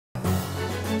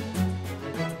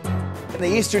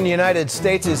The eastern United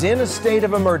States is in a state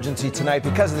of emergency tonight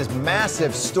because of this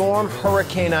massive storm,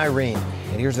 Hurricane Irene.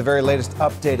 And here's the very latest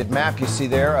updated map you see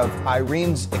there of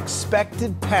Irene's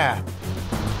expected path.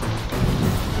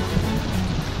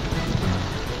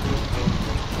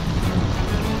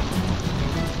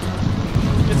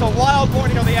 It's a wild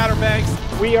morning on the Outer Banks.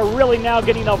 We are really now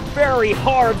getting a very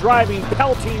hard driving,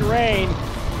 pelting rain.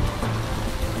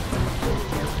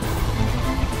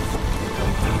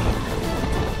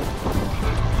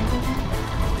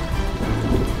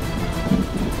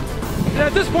 And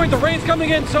at this point, the rain's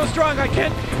coming in so strong I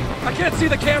can't see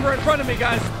the camera in front of me,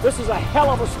 guys. This is a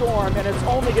hell of a storm, and it's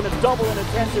only going to double in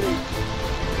intensity.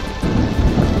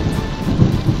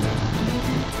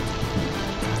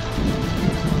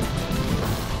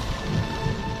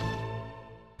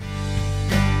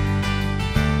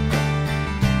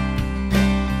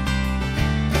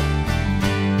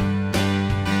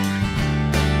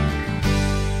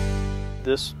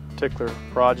 This particular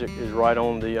project is right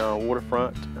on the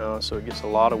waterfront, so it gets a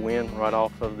lot of wind right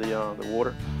off of the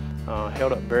water.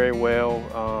 Held up very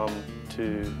well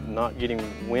to not getting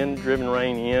wind-driven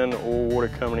rain in or water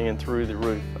coming in through the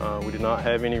roof. We did not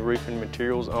have any roofing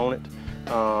materials on it,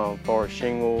 as far as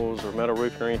shingles or metal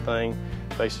roofing or anything.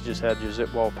 Basically just had your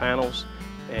zip wall panels,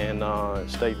 and it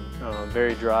stayed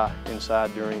very dry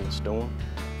inside during the storm.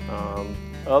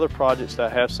 Other projects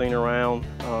that I have seen around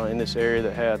in this area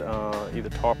that had either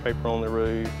tar paper on the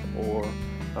roof or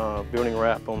building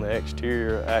wrap on the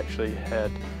exterior actually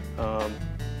had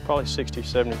probably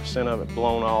 60–70% of it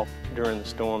blown off during the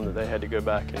storm that they had to go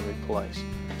back and replace.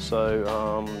 So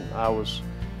I was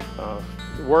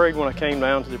worried when I came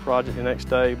down to the project the next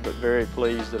day, but very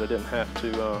pleased that I didn't have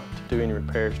to do any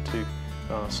repairs to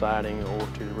siding or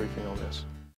to the roofing on this.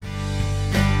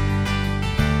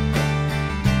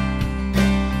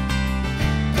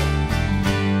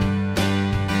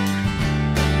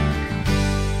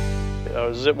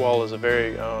 Zip wall is a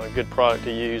very good product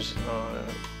to use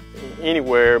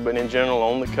anywhere, but in general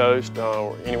on the coast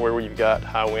or anywhere where you've got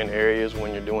high wind areas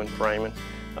when you're doing framing.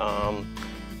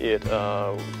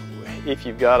 If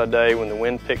you've got a day when the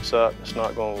wind picks up, it's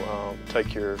not going to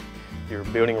take your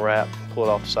building wrap, pull it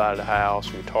off the side of the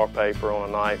house, or your tar paper on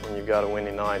a night when you've got a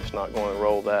windy night. It's not going to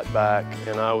roll that back.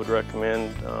 And I would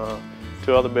recommend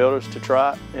to other builders to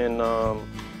try it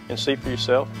and see for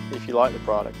yourself if you like the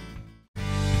product.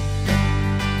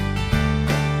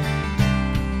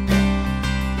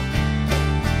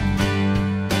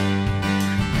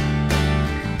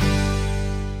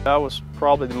 I was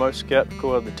probably the most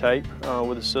skeptical of the tape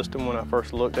with the system when I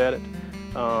first looked at it,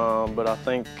 but I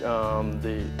think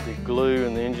the glue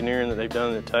and the engineering that they've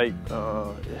done in the tape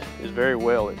is very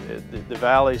well. The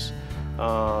valleys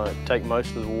take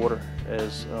most of the water,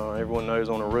 as everyone knows,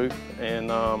 on a roof,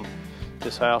 and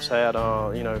this house had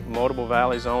multiple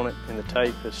valleys on it, and the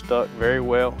tape has stuck very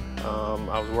well.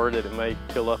 I was worried that it may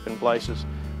peel up in places.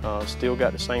 Still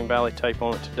got the same valley tape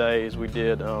on it today as we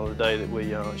did the day that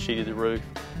we sheeted the roof,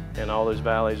 and all those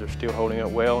valleys are still holding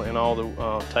up well, and all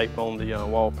the tape on the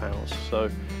wall panels. So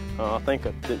I think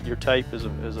that your tape is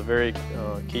a very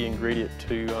key ingredient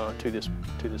to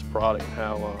this product and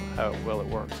how well it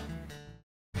works.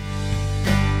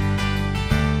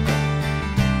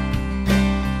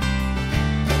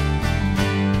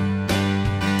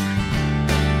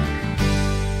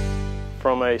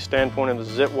 From a standpoint of the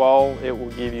zip wall, it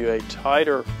will give you a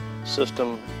tighter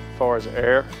system as far as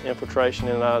air infiltration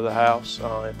in and out of the house.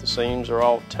 If the seams are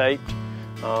all taped,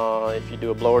 if you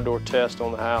do a blower door test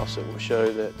on the house, it will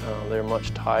show that they're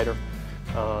much tighter.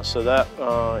 So that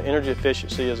energy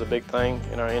efficiency is a big thing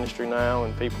in our industry now,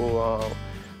 and people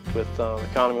with the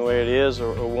economy where it is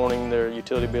are wanting their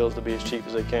utility bills to be as cheap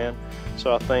as they can.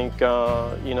 So I think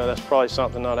that's probably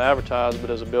something not advertised, but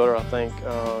as a builder I think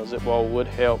zip wall would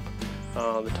help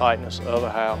the tightness of a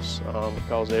house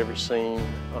because every seam,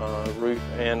 roof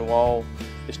and wall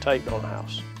is taped on a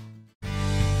house.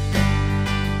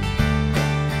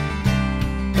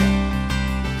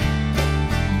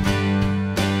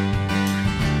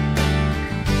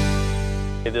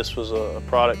 This was a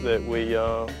product that we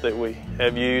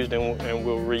have used and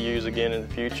will reuse again in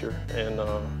the future, and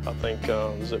I think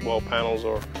the zip wall panels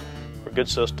are a good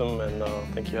system, and I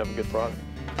think you have a good product.